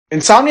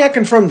Insomniac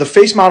confirmed the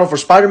face model for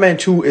Spider-Man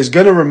 2 is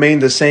gonna remain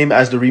the same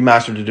as the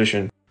remastered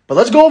edition. But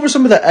let's go over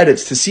some of the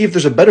edits to see if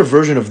there's a better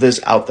version of this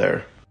out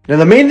there. Now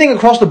the main thing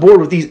across the board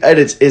with these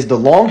edits is the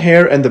long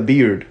hair and the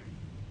beard.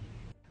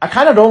 I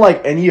kind of don't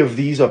like any of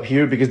these up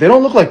here because they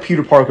don't look like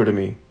Peter Parker to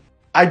me.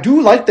 I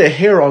do like the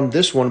hair on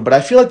this one, but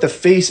I feel like the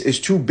face is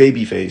too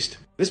baby-faced.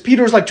 This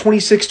Peter is like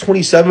 26,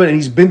 27 and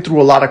he's been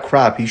through a lot of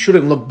crap. He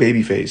shouldn't look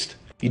baby-faced.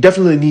 He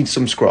definitely needs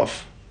some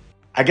scruff.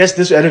 I guess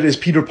this edit is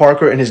Peter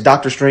Parker in his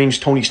Doctor Strange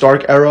Tony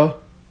Stark era.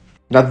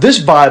 Now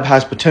this vibe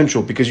has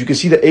potential because you can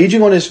see the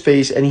aging on his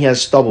face and he has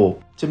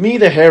stubble. To me,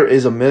 the hair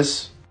is a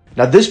miss.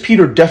 Now this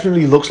Peter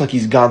definitely looks like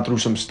he's gone through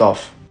some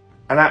stuff.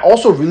 And I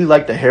also really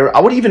like the hair. I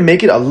would even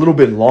make it a little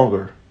bit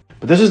longer.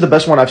 But this is the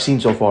best one I've seen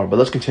so far, but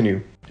let's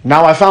continue.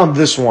 Now I found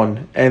this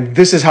one, and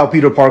this is how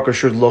Peter Parker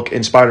should look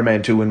in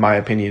Spider-Man 2 in my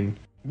opinion.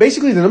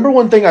 Basically, the number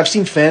one thing I've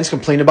seen fans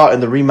complain about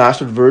in the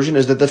remastered version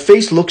is that the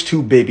face looks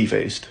too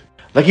baby-faced.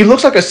 Like he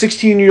looks like a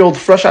 16-year-old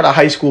fresh out of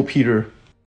high school Peter.